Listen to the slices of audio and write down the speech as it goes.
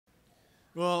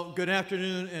Well, good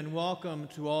afternoon and welcome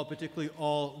to all, particularly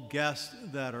all guests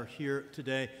that are here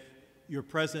today. Your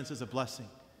presence is a blessing.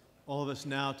 All of us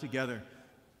now together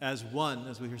as one,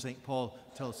 as we hear St. Paul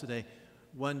tell us today,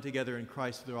 one together in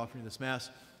Christ through the offering of this Mass.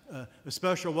 A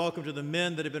special welcome to the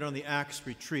men that have been on the Acts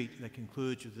retreat that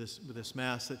concludes with this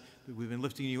Mass. That we've been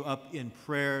lifting you up in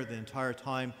prayer the entire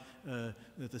time,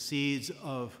 that the seeds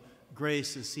of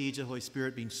grace, the seeds of the Holy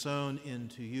Spirit being sown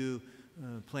into you,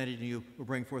 planted in you, will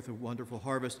bring forth a wonderful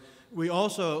harvest. We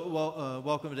also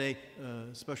welcome today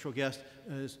special guest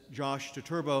is Josh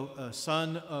Turturbo,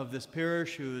 son of this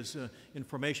parish, who is in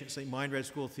formation at St. Meinrad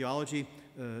School of Theology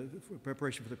for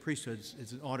preparation for the priesthood.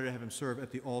 It's an honor to have him serve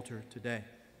at the altar today.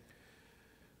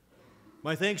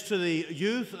 My thanks to the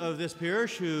youth of this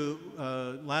parish who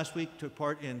last week took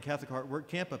part in Catholic Heart Work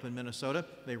Camp up in Minnesota.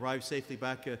 They arrived safely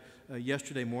back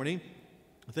yesterday morning.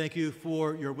 Thank you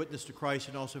for your witness to Christ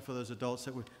and also for those adults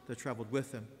that traveled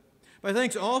with them. My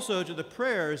thanks also to the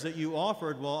prayers that you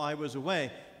offered while I was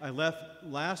away. I left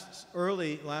last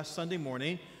Sunday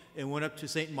morning and went up to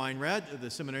St. Meinrad, the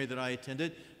seminary that I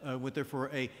attended, went there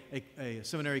for a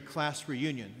seminary class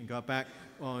reunion and got back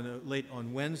late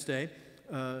on Wednesday.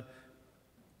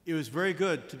 It was very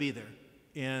good to be there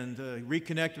and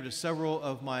reconnected with several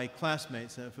of my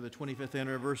classmates for the 25th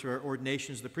anniversary of our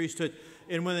ordinations of the priesthood.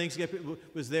 And one of the things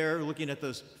was there looking at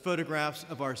those photographs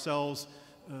of ourselves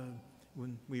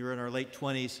when we were in our late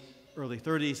 20s, early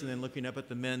 30s, and then looking up at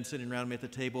the men sitting around me at the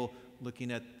table,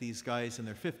 looking at these guys in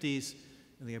their 50s,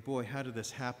 and thinking, boy, how did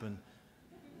this happen?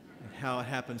 And how it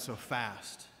happened so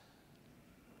fast.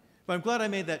 But I'm glad I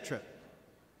made that trip.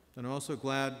 And I'm also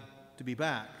glad to be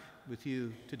back with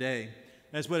you today.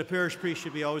 That's what a parish priest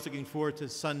should be always looking forward to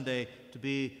Sunday, to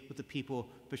be with the people,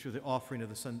 especially with the offering of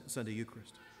the Sunday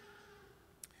Eucharist.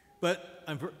 But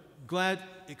I'm glad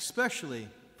especially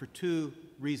for two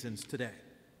reasons today.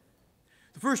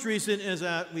 The first reason is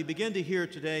that we begin to hear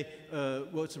today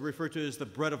what's referred to as the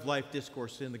Bread of Life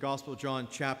discourse in the Gospel of John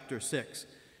chapter 6.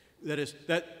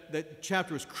 That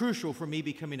chapter was crucial for me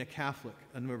becoming a Catholic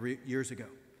a number of years ago.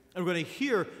 And we're going to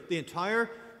hear the entire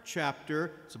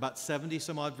chapter, it's about 70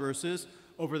 some odd verses,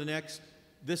 over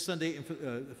this Sunday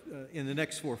in the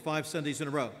next 5 Sundays in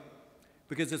a row,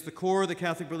 because it's the core of the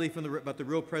Catholic belief about the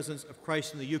real presence of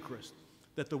Christ in the Eucharist,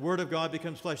 that the Word of God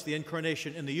becomes flesh, the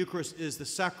incarnation, and the Eucharist is the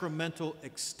sacramental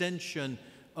extension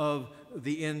of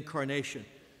the incarnation,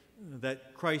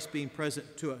 that Christ being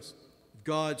present to us,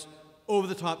 God's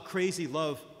over-the-top crazy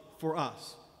love for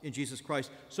us in Jesus Christ.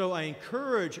 So I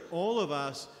encourage all of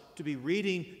us to be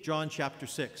reading John chapter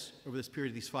 6 over this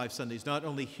period of these 5 Sundays, not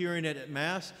only hearing it at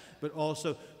Mass, but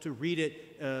also to read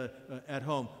it at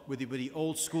home with the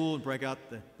old school and break out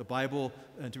the Bible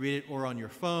and to read it, or on your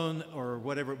phone, or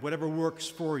whatever works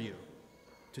for you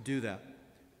to do that,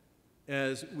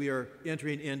 as we are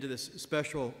entering into this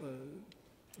special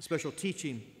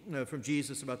teaching from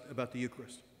Jesus about the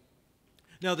Eucharist.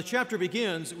 Now, the chapter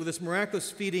begins with this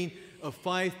miraculous feeding of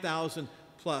 5,000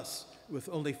 plus, with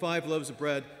only 5 loaves of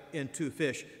bread and 2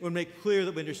 fish. I want to make clear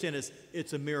that we understand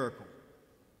it's a miracle.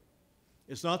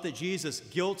 It's not that Jesus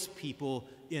guilts people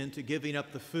into giving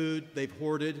up the food they've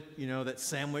hoarded, that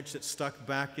sandwich that's stuck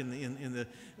back in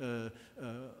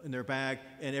their bag,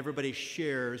 and everybody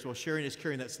shares. Well, sharing is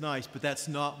caring, that's nice, but that's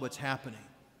not what's happening.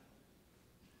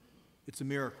 It's a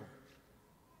miracle.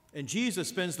 And Jesus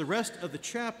spends the rest of the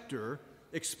chapter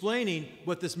explaining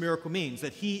what this miracle means,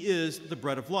 that he is the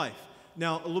bread of life.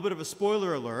 Now, a little bit of a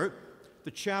spoiler alert,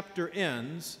 the chapter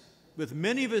ends with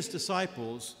many of his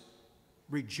disciples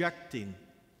rejecting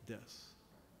this.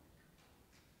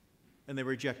 And they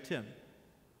reject him.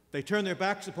 They turn their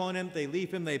backs upon him, they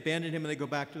leave him, they abandon him, and they go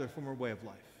back to their former way of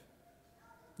life.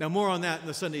 Now, more on that in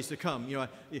the Sundays to come.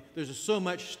 There's just so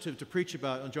much to preach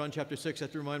about on John chapter 6. I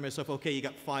have to remind myself, okay, you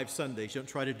got 5 Sundays. You don't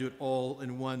try to do it all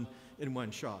in one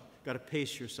shot. Got to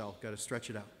pace yourself, got to stretch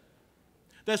it out.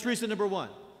 That's reason number 1.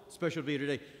 Special to be here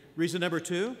today. Reason number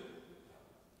 2,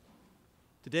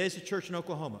 today is a church in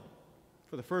Oklahoma.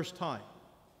 For the first time,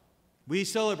 we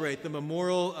celebrate the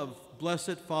memorial of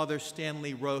Blessed Father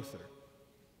Stanley Rother.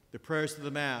 The prayers of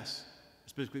the Mass,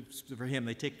 specifically for him,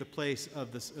 they take the place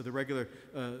of the regular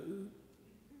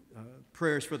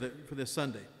prayers for this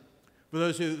Sunday. For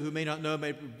those who may not know,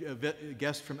 maybe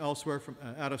guests from elsewhere, from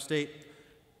out of state,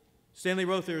 Stanley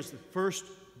Rother is the first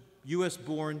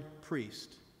U.S.-born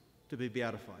priest to be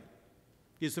beatified.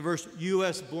 He's the first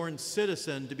U.S.-born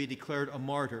citizen to be declared a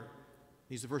martyr.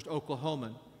 He's the first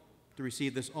Oklahoman to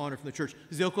receive this honor from the church.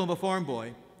 He's the Oklahoma farm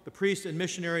boy, the priest and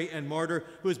missionary and martyr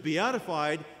who was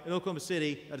beatified in Oklahoma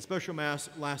City at a special Mass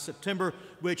last September,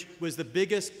 which was the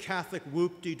biggest Catholic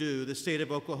whoop-de-doo the state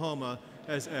of Oklahoma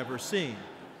has ever seen.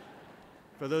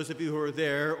 for those of you who were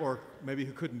there, or maybe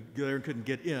who couldn't go there and couldn't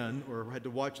get in, or had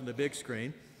to watch on the big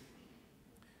screen.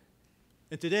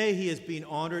 And today he is being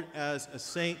honored as a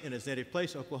saint in his native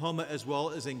place, Oklahoma, as well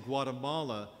as in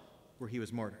Guatemala, where he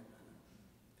was martyred.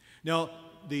 Now,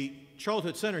 the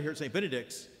Childhood Center here at St.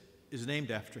 Benedict's is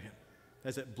named after him.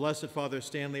 That's at Blessed Father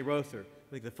Stanley Rother, I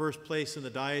think the first place in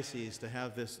the diocese to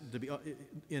have this to be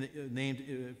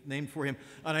named for him.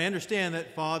 And I understand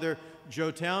that Father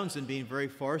Joe Townsend, being very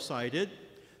far-sighted,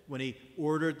 when he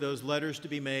ordered those letters to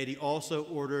be made, he also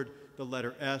ordered the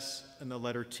letter S and the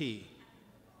letter T.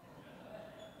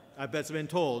 I bet it's been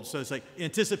told, so it's like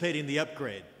anticipating the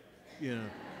upgrade, you know,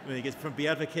 when he gets from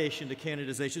beatification to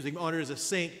canonization. He's honored as a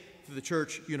saint for the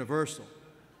Church Universal.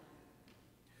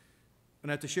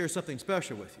 And I have to share something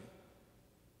special with you.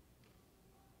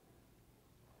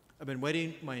 I've been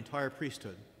waiting my entire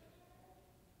priesthood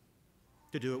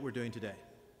to do what we're doing today.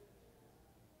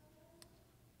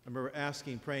 I remember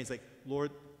asking, praying, it's like, Lord,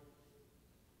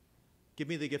 give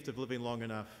me the gift of living long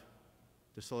enough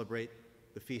to celebrate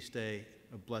the feast day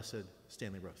of Blessed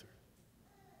Stanley Rother.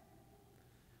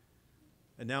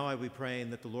 And now I will be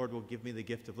praying that the Lord will give me the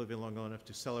gift of living long enough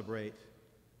to celebrate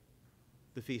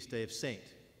the feast day of Saint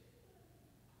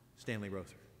Stanley Rother.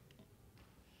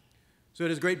 So it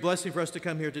is a great blessing for us to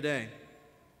come here today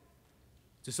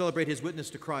to celebrate his witness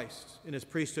to Christ in his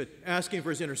priesthood, asking for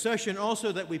his intercession,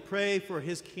 also that we pray for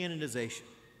his canonization.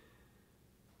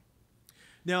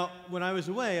 Now, when I was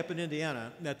away up in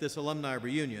Indiana at this alumni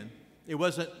reunion, it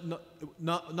wasn't,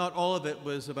 not all of it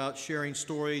was about sharing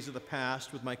stories of the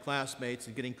past with my classmates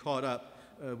and getting caught up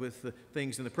with the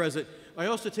things in the present. I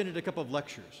also attended a couple of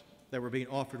lectures that were being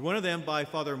offered. One of them by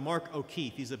Father Mark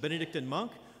O'Keefe. He's a Benedictine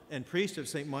monk and priest of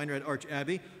St. Meinrad Arch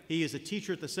Abbey. He is a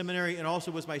teacher at the seminary and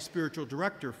also was my spiritual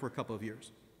director for a couple of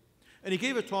years. And he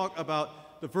gave a talk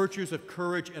about the virtues of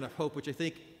courage and of hope, which I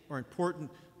think are important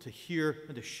to hear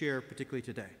and to share, particularly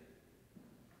today.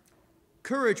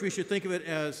 Courage, we should think of it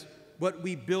as what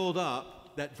we build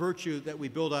up, that virtue that we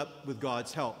build up with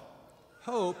God's help.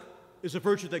 Hope is a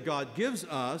virtue that God gives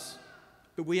us,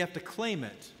 but we have to claim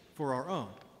it for our own.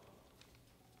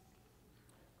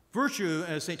 Virtue,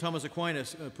 as St. Thomas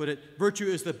Aquinas put it, virtue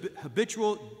is the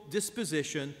habitual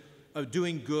disposition of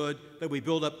doing good that we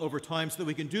build up over time so that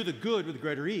we can do the good with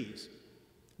greater ease.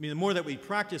 I mean, the more that we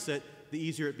practice it, the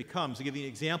easier it becomes. To give you an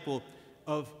example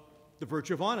of the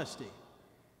virtue of honesty.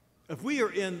 If we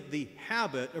are in the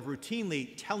habit of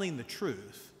routinely telling the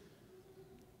truth,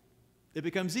 it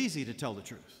becomes easy to tell the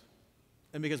truth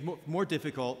and becomes more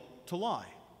difficult to lie.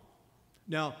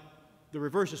 Now, the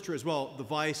reverse is true as well, the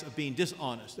vice of being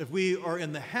dishonest. If we are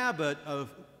in the habit of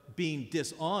being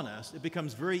dishonest, it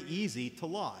becomes very easy to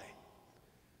lie.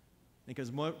 It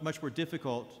becomes much more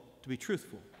difficult to be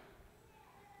truthful.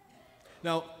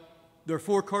 Now, there are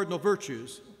four cardinal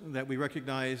virtues that we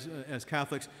recognize as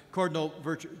Catholics. Cardinal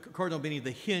meaning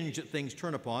the hinge that things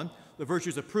turn upon. The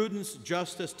virtues of prudence,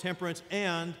 justice, temperance,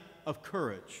 and of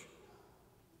courage.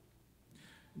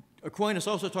 Aquinas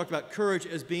also talked about courage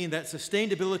as being that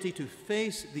sustained ability to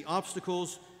face the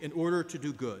obstacles in order to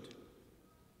do good.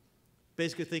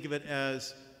 Basically, think of it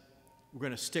as we're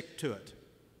going to stick to it.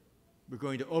 We're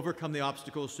going to overcome the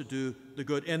obstacles to do the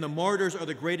good. And the martyrs are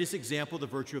the greatest example of the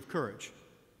virtue of courage.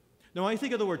 Now, when I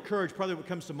think of the word courage, probably what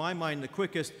comes to my mind the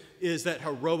quickest is that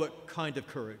heroic kind of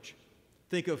courage.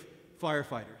 Think of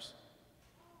firefighters.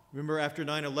 Remember after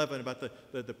 9/11 about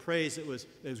the praise that was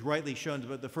rightly shown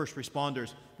about the first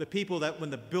responders. The people that when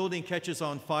the building catches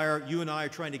on fire, you and I are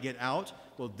trying to get out,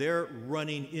 well, they're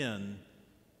running in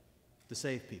to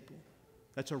save people.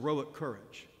 That's heroic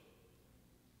courage.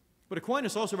 But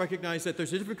Aquinas also recognized that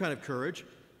there's a different kind of courage,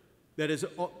 that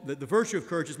the virtue of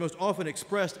courage is most often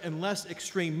expressed in less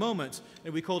extreme moments,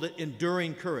 and we called it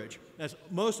enduring courage. That's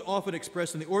most often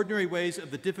expressed in the ordinary ways of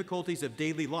the difficulties of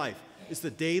daily life. It's the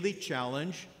daily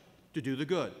challenge to do the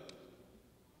good.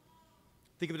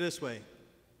 Think of it this way.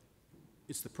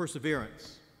 It's the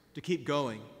perseverance to keep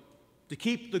going, to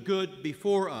keep the good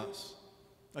before us.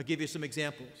 I'll give you some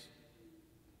examples.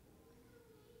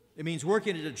 It means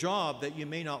working at a job that you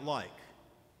may not like.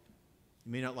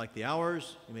 You may not like the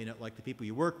hours, you may not like the people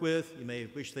you work with, you may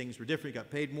wish things were different, you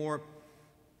got paid more.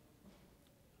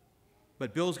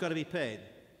 But bills got to be paid.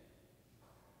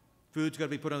 Food's got to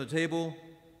be put on the table.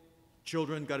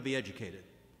 Children got to be educated.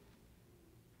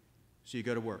 So you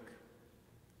go to work.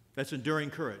 That's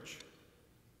enduring courage.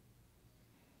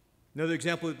 Another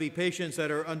example would be patients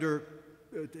that are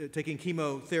taking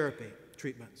chemotherapy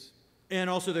treatments. And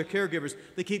also their caregivers.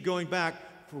 They keep going back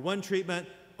for one treatment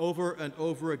over and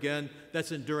over again.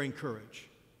 That's enduring courage.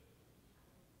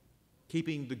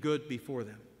 Keeping the good before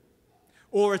them.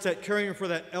 Or it's that caring for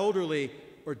that elderly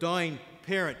or dying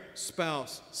parent,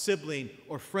 spouse, sibling,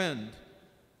 or friend.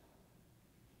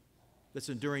 That's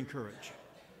enduring courage.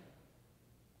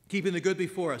 Keeping the good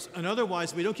before us. And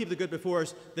otherwise, if we don't keep the good before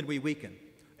us, then we weaken.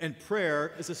 And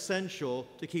prayer is essential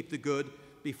to keep the good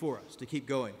before us, to keep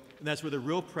going. And that's where the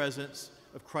real presence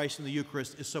of Christ in the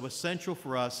Eucharist is so essential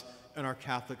for us in our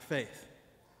Catholic faith,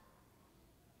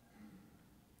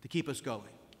 to keep us going.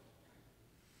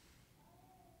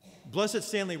 Blessed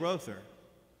Stanley Rother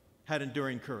had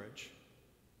enduring courage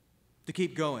to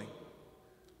keep going,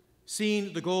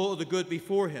 seeing the goal of the good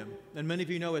before him. And many of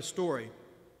you know his story.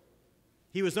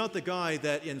 He was not the guy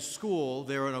that in school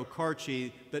there in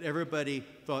Okarchi that everybody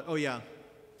thought, oh yeah,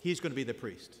 he's going to be the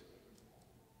priest.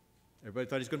 Everybody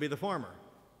thought he's going to be the farmer.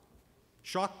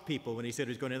 Shocked people when he said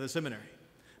he was going into the seminary.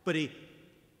 But he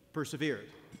persevered.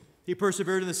 He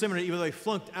persevered in the seminary even though he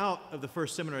flunked out of the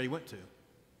first seminary he went to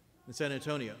in San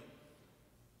Antonio.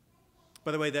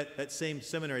 By the way, that same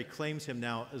seminary claims him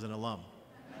now as an alum.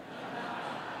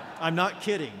 I'm not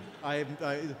kidding.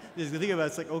 The thing about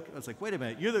it's like, okay, it's like, wait a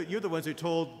minute, you're the ones who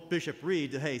told Bishop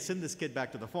Reed, hey, send this kid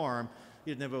back to the farm.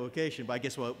 He didn't have a vocation, but I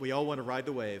guess what? We all want to ride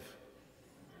the wave.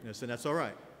 So that's all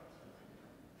right.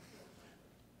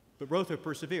 But Rother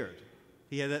persevered.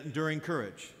 He had that enduring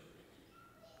courage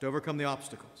to overcome the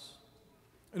obstacles.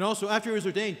 And also, after he was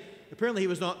ordained, apparently he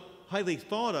was not highly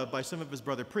thought of by some of his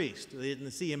brother priests. They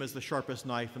didn't see him as the sharpest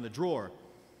knife in the drawer.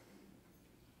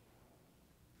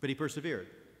 But he persevered.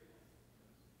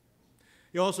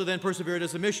 He also then persevered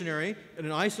as a missionary in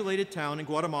an isolated town in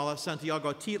Guatemala,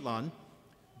 Santiago Titlan,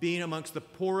 being amongst the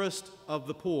poorest of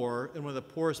the poor in one of the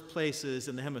poorest places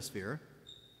in the hemisphere,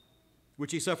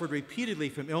 which he suffered repeatedly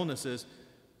from illnesses,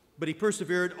 but he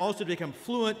persevered also to become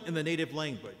fluent in the native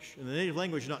language. And the native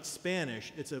language is not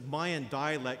Spanish, it's a Mayan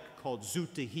dialect called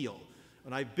Zutihil.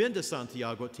 When I've been to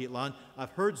Santiago Titlan,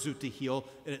 I've heard Zutihil,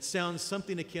 and it sounds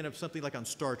something akin of something like on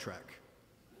Star Trek.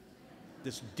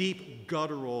 This deep,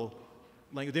 guttural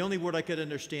language. The only word I could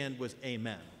understand was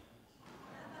amen.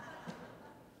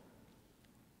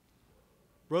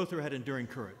 Rother had enduring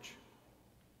courage.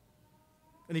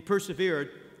 And he persevered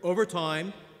over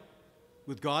time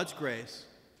with God's grace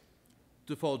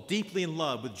to fall deeply in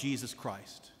love with Jesus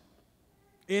Christ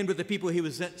and with the people he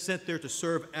was sent there to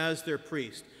serve as their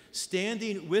priest,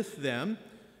 standing with them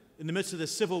in the midst of the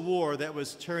civil war that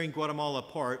was tearing Guatemala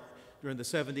apart during the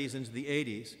 70s into the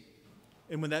 80s.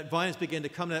 And when that violence began to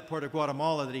come to that part of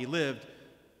Guatemala that he lived,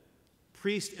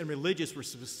 priests and religious were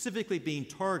specifically being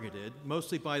targeted,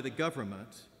 mostly by the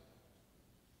government.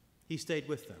 He stayed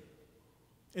with them.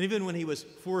 And even when he was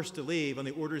forced to leave on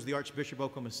the orders of the Archbishop of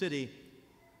Oklahoma City,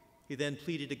 he then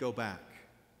pleaded to go back.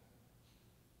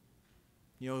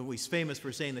 You know, he's famous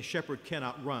for saying the shepherd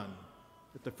cannot run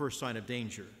at the first sign of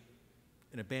danger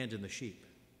and abandon the sheep.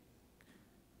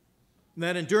 And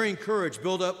that enduring courage,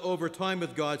 built up over time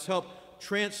with God's help,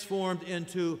 transformed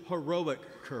into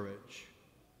heroic courage.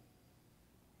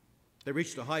 They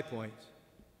reached a high point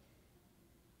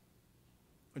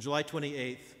on July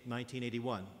 28,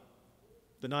 1981,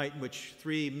 the night in which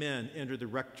 3 men entered the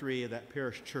rectory of that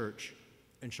parish church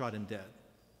and shot him dead,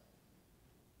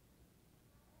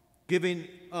 giving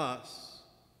us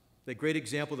the great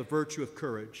example of the virtue of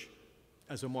courage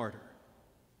as a martyr.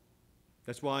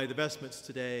 That's why the vestments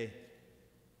today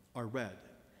are red,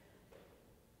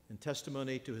 in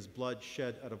testimony to his blood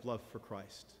shed out of love for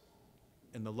Christ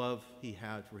and the love he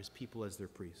had for his people as their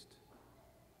priest.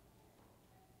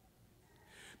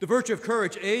 The virtue of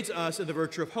courage aids us in the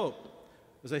virtue of hope.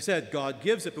 As I said, God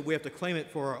gives it, but we have to claim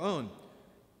it for our own.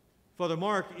 Father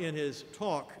Mark, in his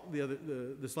talk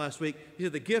this last week, he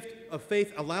said the gift of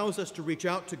faith allows us to reach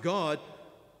out to God,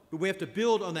 but we have to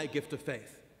build on that gift of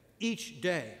faith each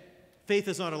day. Faith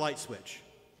is not a light switch.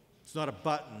 It's not a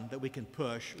button that we can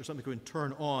push or something we can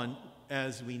turn on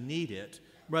as we need it.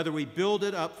 Rather, we build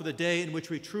it up for the day in which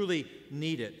we truly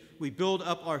need it. We build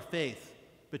up our faith.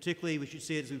 Particularly, we should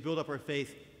see it as we build up our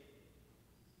faith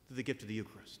through the gift of the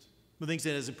Eucharist. One of the things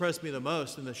that has impressed me the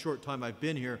most in the short time I've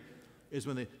been here is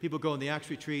when the people go in the Acts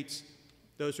retreats,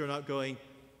 those who are not going,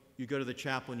 you go to the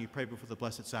chapel and you pray before the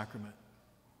Blessed Sacrament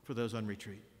for those on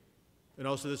retreat. And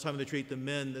also this time of the retreat, the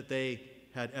men that they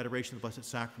had adoration of the Blessed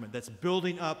Sacrament. That's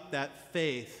building up that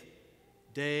faith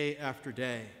day after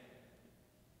day.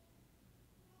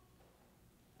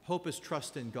 Hope is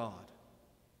trust in God.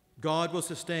 God will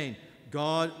sustain.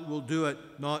 God will do it,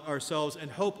 not ourselves. And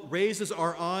hope raises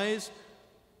our eyes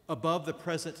above the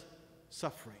present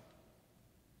suffering.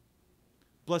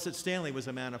 Blessed Stanley was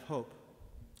a man of hope,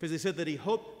 because he said that he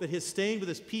hoped that his staying with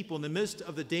his people in the midst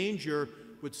of the danger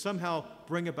would somehow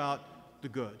bring about the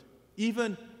good.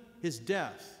 Even his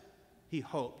death, he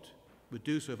hoped, would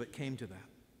do so if it came to that.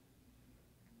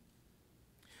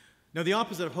 Now, the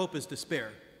opposite of hope is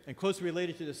despair, and closely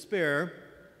related to despair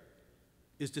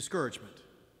is discouragement.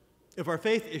 If our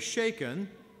faith is shaken,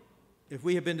 if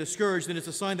we have been discouraged, then it's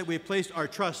a sign that we have placed our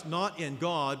trust not in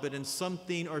God, but in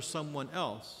something or someone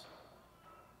else.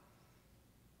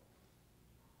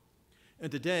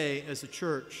 And today, as a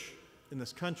church in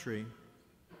this country,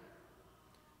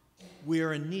 we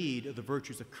are in need of the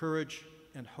virtues of courage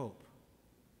and hope.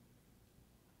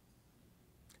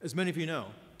 As many of you know,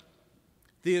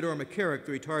 Theodore McCarrick,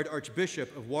 the retired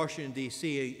Archbishop of Washington,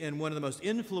 D.C., and one of the most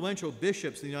influential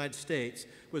bishops in the United States,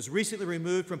 was recently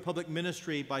removed from public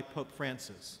ministry by Pope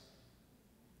Francis.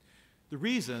 The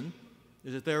reason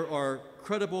is that there are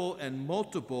credible and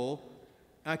multiple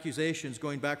accusations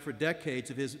going back for decades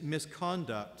of his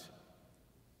misconduct,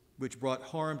 which brought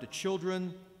harm to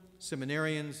children,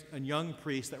 seminarians, and young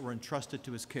priests that were entrusted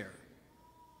to his care.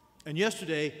 And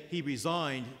yesterday, he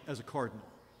resigned as a cardinal.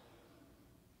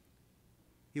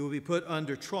 He will be put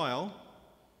under trial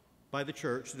by the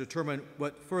church to determine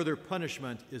what further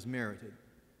punishment is merited.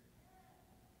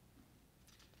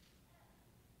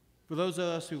 For those of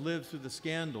us who lived through the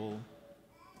scandal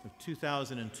of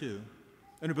 2002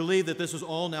 and who believe that this is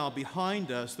all now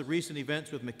behind us, the recent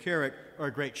events with McCarrick are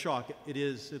a great shock. It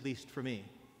is, at least for me.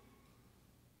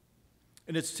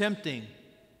 And it's tempting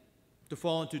to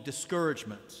fall into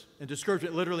discouragement. And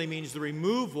discouragement literally means the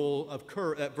removal of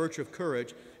that virtue of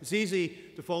courage. It's easy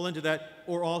to fall into that,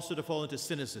 or also to fall into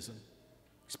cynicism,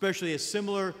 especially as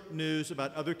similar news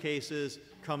about other cases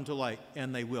come to light,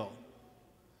 and they will,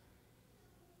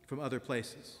 from other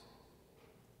places.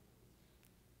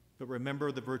 But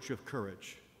remember the virtue of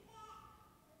courage,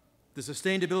 the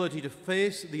sustained ability to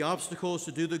face the obstacles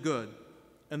to do the good.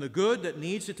 And the good that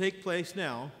needs to take place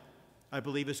now, I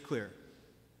believe, is clear.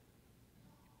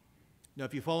 Now,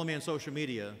 if you follow me on social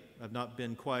media, I've not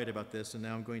been quiet about this, and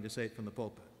now I'm going to say it from the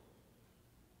pulpit.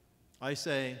 I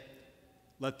say,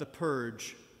 let the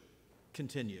purge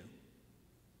continue.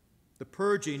 The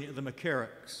purging of the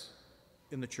McCarricks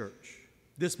in the church.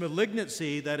 This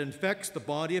malignancy that infects the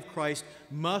body of Christ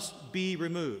must be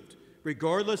removed,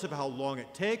 regardless of how long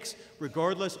it takes,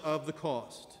 regardless of the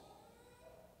cost.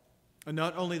 And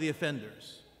not only the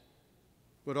offenders,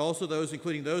 but also those,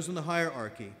 including those in the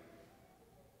hierarchy,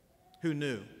 who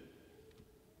knew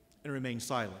and remained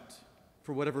silent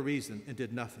for whatever reason and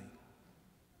did nothing.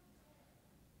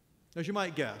 As you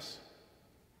might guess,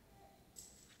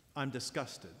 I'm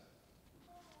disgusted.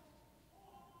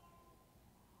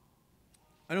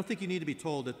 I don't think you need to be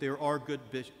told that there are good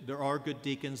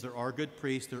deacons, there are good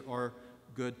priests, there are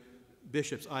good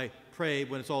bishops. I pray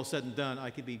when it's all said and done,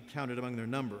 I could be counted among their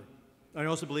number. I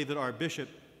also believe that our bishop,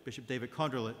 Bishop David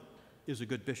Conderlet, is a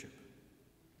good bishop.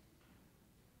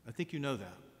 I think you know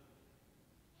that.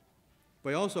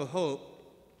 But I also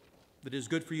hope that it is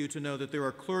good for you to know that there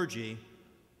are clergy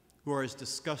who are as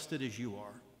disgusted as you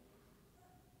are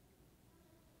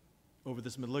over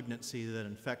this malignancy that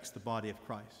infects the body of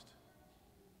Christ.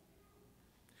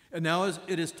 And now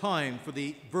it is time for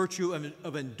the virtue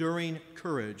of enduring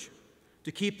courage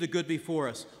to keep the good before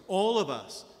us. All of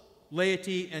us,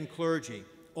 laity and clergy,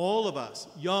 all of us,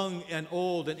 young and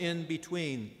old and in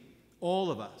between,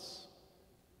 all of us,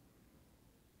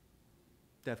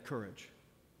 to have courage.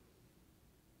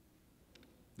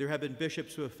 There have been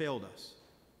bishops who have failed us,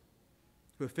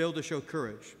 who have failed to show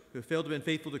courage, who have failed to be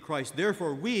faithful to Christ.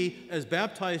 Therefore, we, as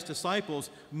baptized disciples,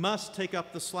 must take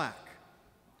up the slack.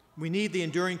 We need the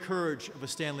enduring courage of a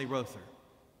Stanley Rother.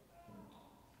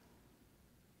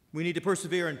 We need to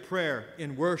persevere in prayer,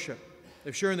 in worship,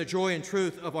 of sharing the joy and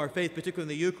truth of our faith,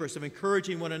 particularly in the Eucharist, of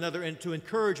encouraging one another. And to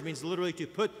encourage means literally to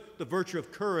put the virtue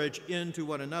of courage into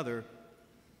one another,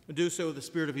 and do so with the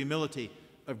spirit of humility,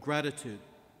 of gratitude,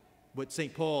 what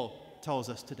St. Paul tells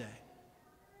us today.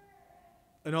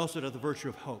 And also to the virtue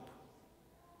of hope,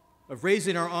 of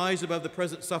raising our eyes above the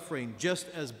present suffering, just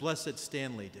as Blessed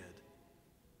Stanley did.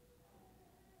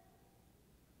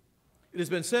 It has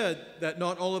been said that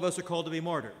not all of us are called to be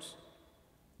martyrs,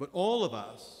 but all of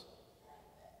us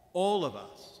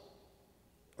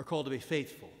are called to be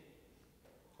faithful.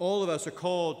 All of us are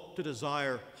called to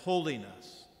desire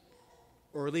holiness,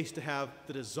 or at least to have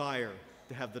the desire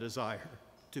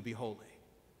to be holy.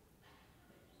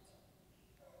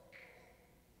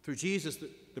 Through Jesus,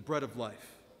 the bread of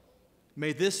life,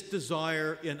 may this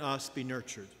desire in us be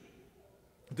nurtured.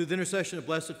 Through the intercession of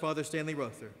Blessed Father Stanley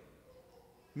Rother,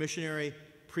 missionary,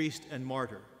 priest, and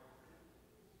martyr,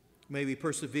 may we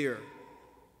persevere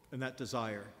in that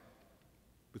desire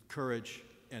with courage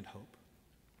and hope.